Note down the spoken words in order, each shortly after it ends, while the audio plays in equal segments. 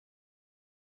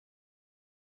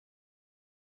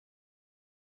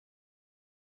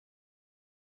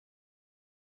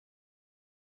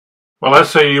Well,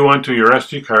 let's say you went to your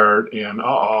SD card and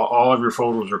all of your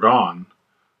photos are gone.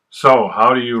 So,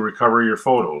 how do you recover your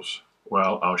photos?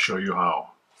 Well, I'll show you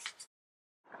how.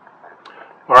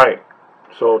 Alright,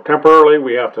 so temporarily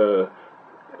we have to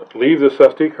leave this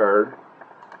SD card.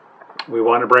 We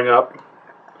want to bring up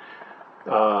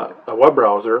a web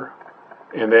browser,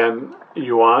 and then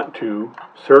you want to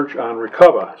search on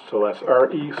Recuva. So that's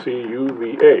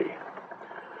R-E-C-U-V-A.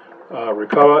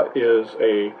 Recuva is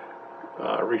a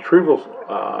retrieval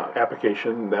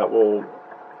application that we're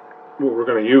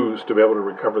going to use to be able to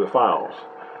recover the files.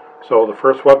 So the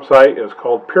first website is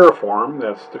called Piriform.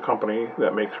 That's the company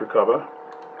that makes Recuva.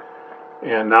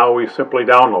 And now we simply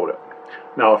download it.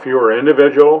 Now if you are an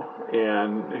individual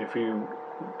and if you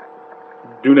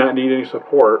do not need any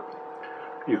support,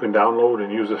 you can download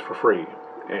and use this for free.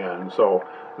 And so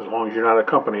as long as you're not a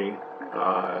company,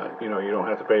 you don't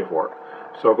have to pay for it.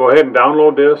 So go ahead and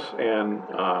download this and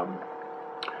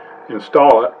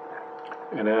install it,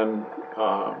 and then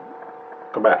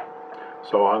come back.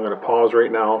 So I'm going to pause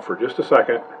right now for just a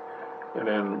second, and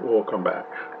then we'll come back.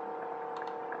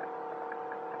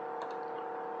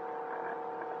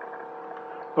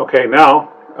 Okay,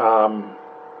 now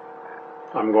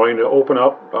I'm going to open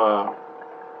up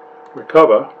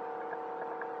Recuva.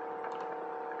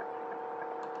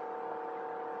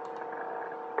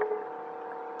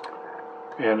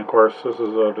 And of course, this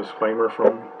is a disclaimer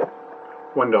from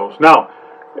Windows. Now,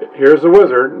 here's the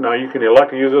wizard. Now you can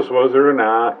elect to use this wizard or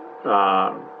not.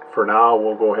 For now,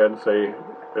 we'll go ahead and say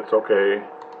it's okay.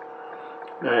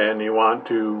 And you want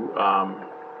to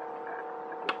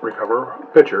recover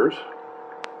pictures.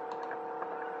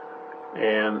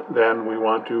 And then we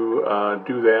want to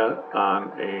do that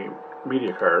on a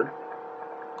media card.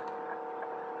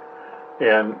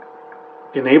 And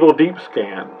enable deep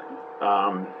scan.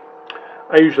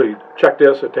 I usually check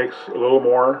this. It takes a little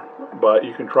more, but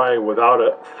you can try without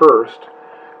it first,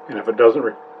 and if it doesn't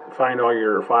find all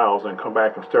your files, then come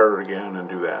back and start it again and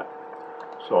do that.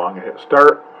 So I'm going to hit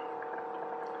start,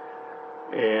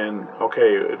 and okay,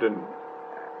 it didn't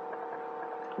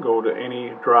go to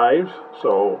any drives,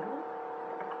 so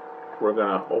we're going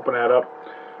to open that up.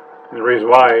 And the reason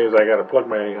why is I got to plug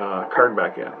my card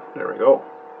back in. There we go.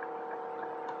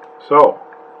 So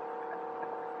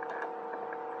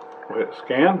we'll hit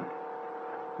scan.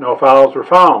 No files were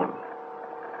found.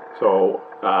 So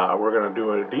we're going to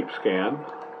do a deep scan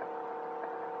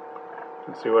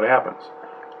and see what happens.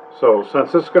 So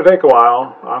since this is going to take a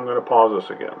while, I'm going to pause this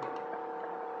again.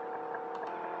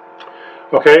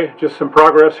 Okay, just some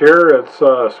progress here. It's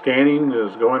scanning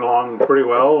is going along pretty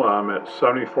well. I'm at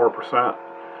 74%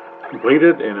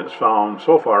 completed, and it's found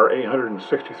so far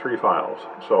 863 files.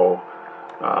 So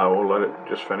we'll let it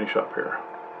just finish up here.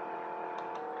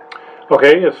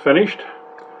 Okay, it's finished.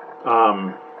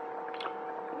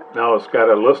 Now it's got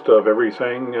a list of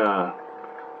everything that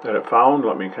it found.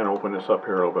 Let me kind of open this up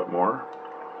here a little bit more.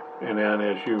 And then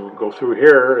as you go through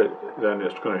here, then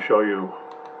it's going to show you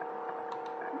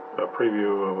a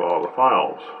preview of all the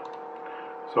files.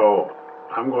 So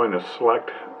I'm going to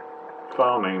select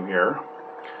file name here,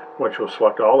 which will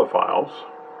select all the files.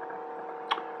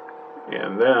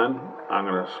 And then I'm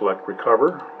going to select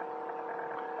recover.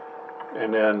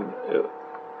 And then it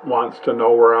wants to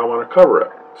know where I want to cover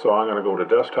it. So I'm going to go to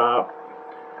desktop,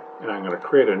 and I'm going to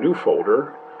create a new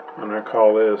folder. I'm going to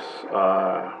call this,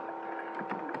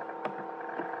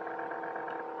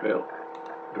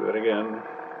 do it again.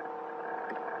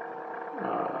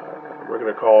 We're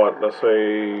going to call it, let's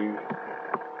say,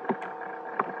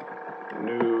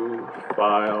 new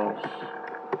files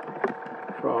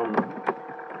from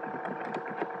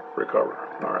recover.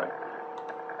 All right.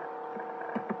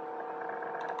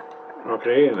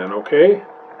 Okay, and then okay.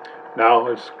 Now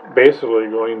it's basically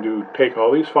going to take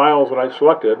all these files that I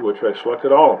selected, which I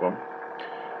selected all of them,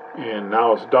 and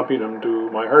now it's dumping them to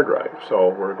my hard drive. So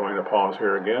we're going to pause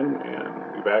here again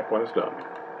and be back when it's done.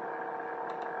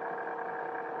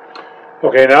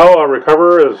 Okay, now our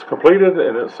recover is completed,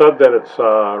 and it said that it's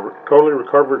totally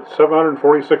recovered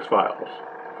 746 files.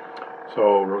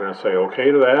 So we're going to say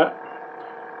okay to that.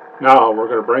 Now we're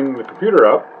going to bring the computer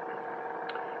up,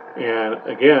 and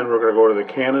again we're going to go to the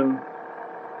Canon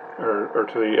or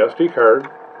to the SD card,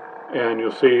 and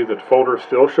you'll see that the folder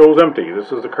still shows empty.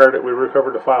 This is the card that we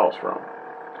recovered the files from.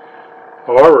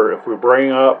 However, if we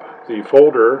bring up the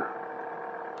folder,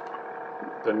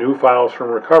 the new files from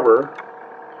recover,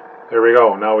 there we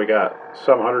go. Now we got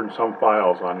 700 and some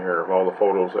files on here of all the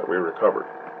photos that we recovered.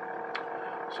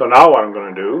 So now what I'm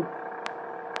going to do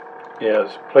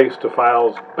is place the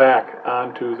files back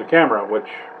onto the camera, which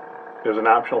is an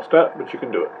optional step, but you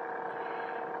can do it.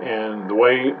 And the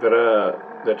way that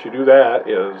that you do that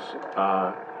is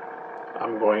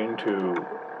I'm going to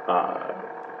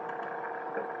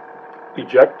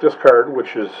eject this card,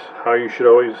 which is how you should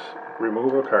always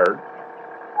remove a card.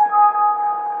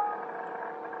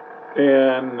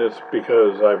 And it's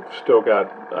because I've still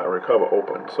got Recuva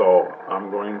open, so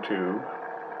I'm going to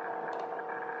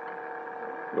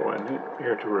go in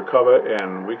here to Recuva,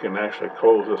 and we can actually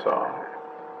close this off.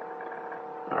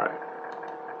 Alright.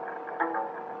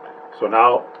 So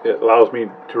now it allows me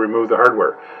to remove the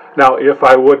hardware. Now, if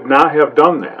I would not have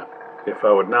done that, if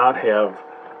I would not have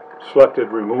selected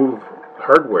remove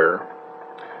hardware,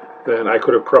 then I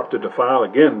could have corrupted the file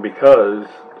again because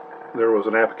there was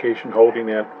an application holding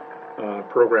that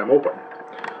program open.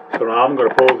 So now I'm going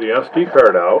to pull the SD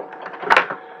card out,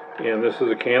 and this is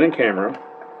a Canon camera.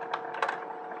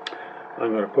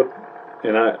 I'm going to put,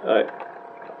 and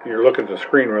you're looking at the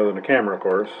screen rather than the camera, of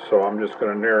course, so I'm just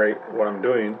going to narrate what I'm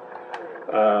doing.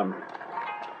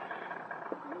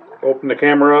 Open the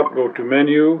camera up, go to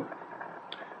menu,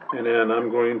 and then I'm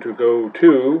going to go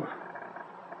to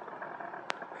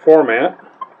format,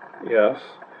 yes,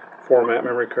 format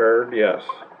memory card, yes,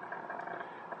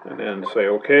 and then say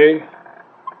OK.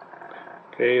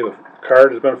 Okay, the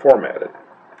card has been formatted.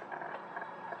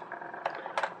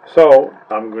 So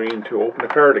I'm going to open the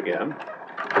card again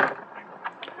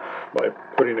by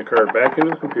putting the card back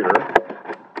into the computer.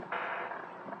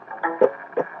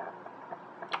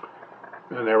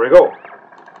 And there we go.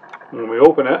 When we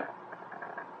open it,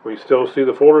 we still see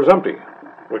the folder's empty,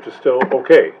 which is still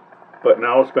okay. But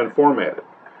now it's been formatted.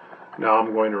 Now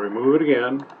I'm going to remove it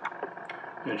again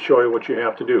and show you what you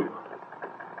have to do.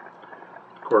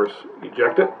 Of course,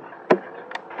 eject it.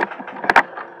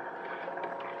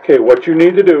 Okay, what you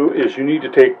need to do is you need to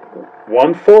take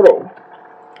one photo.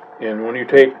 And when you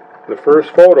take the first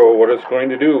photo, what it's going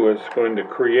to do is going to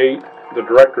create the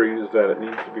directories that it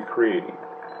needs to be creating.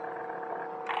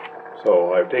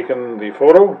 So I've taken the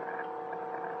photo,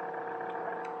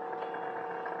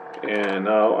 and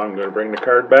now I'm going to bring the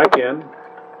card back in.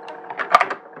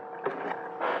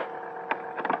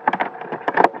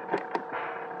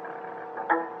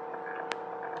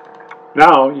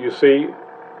 Now you see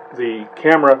the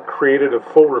camera created a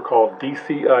folder called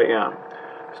DCIM.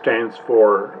 Stands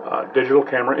for Digital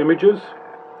Camera Images.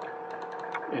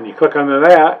 And you click on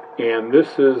that, and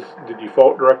this is the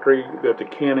default directory that the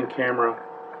Canon camera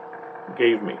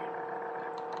gave me.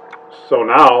 So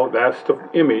now that's the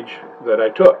image that I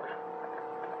took.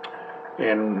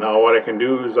 And now what I can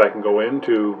do is I can go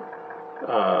into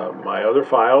my other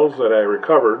files that I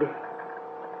recovered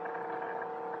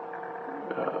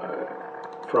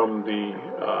from the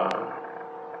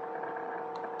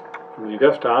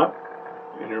desktop.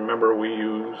 And remember, we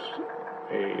used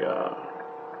a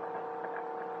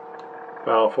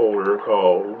file folder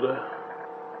called,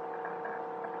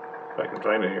 if I can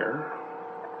find it here,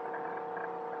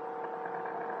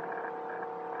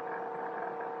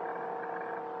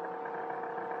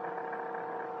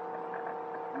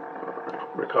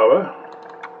 Recuva,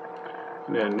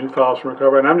 and then new files from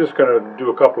Recuva. And I'm just going to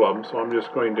do a couple of them, so I'm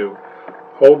just going to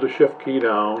hold the shift key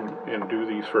down and do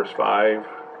these first 5.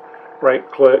 Right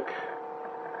click,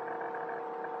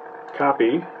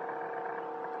 copy,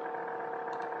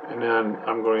 and then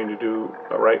I'm going to do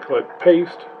a right click,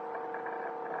 paste,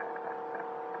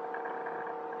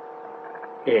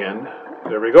 and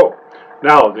there we go.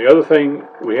 Now the other thing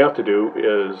we have to do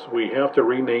is we have to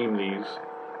rename these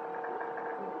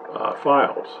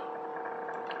files,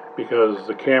 because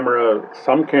the camera,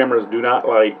 some cameras do not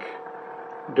like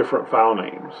different file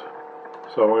names.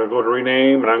 So I'm going to go to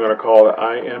rename, and I'm going to call it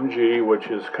IMG, which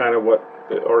is kind of what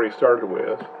it already started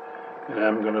with. And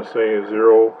I'm going to say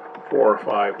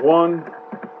 0451.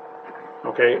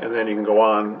 Okay, and then you can go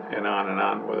on and on and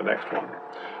on with the next one.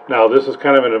 Now this is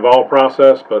kind of an involved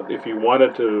process, but if you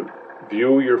wanted to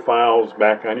view your files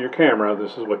back on your camera,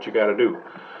 this is what you got to do.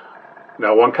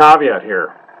 Now one caveat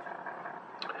here.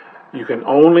 You can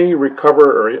only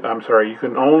recover, or you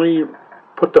can only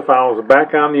put the files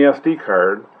back on the SD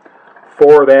card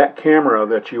for that camera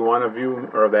that you want to view,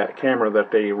 or that camera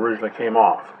that they originally came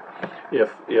off.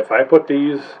 If I put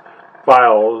these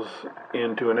files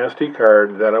into an SD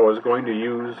card that I was going to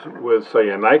use with, say,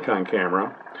 a Nikon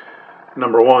camera,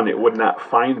 number one, it would not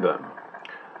find them.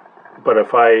 But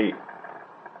if I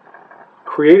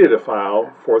created a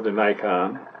file for the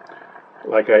Nikon,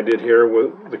 like I did here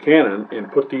with the Canon,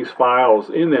 and put these files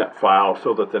in that file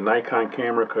so that the Nikon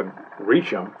camera could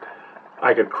reach them,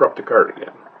 I could corrupt the card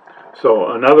again.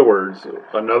 So in other words,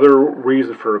 another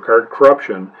reason for card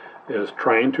corruption is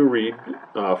trying to read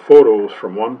photos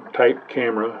from one type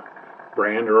camera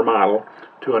brand or model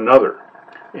to another.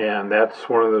 And that's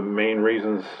one of the main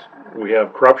reasons we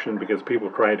have corruption, because people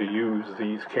try to use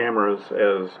these cameras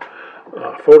as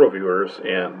photo viewers,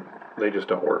 and they just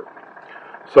don't work.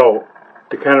 So,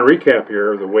 to kind of recap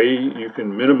here, the way you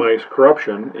can minimize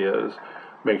corruption is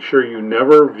make sure you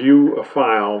never view a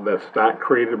file that's not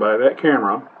created by that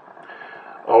camera.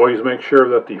 Always make sure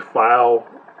that the file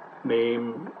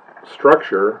name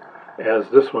structure, as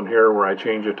this one here where I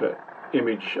change it to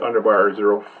image underbar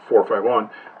 0451,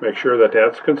 make sure that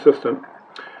that's consistent.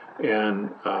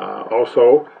 And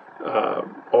also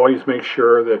always make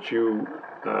sure that you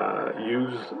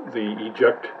use the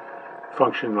eject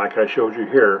function like I showed you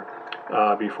here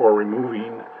before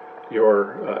removing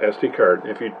your SD card.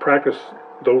 If you practice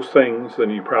those things, then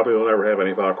you probably will never have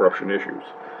any file corruption issues.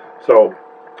 So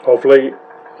hopefully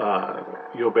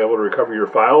you'll be able to recover your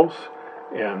files,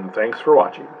 and thanks for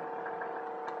watching.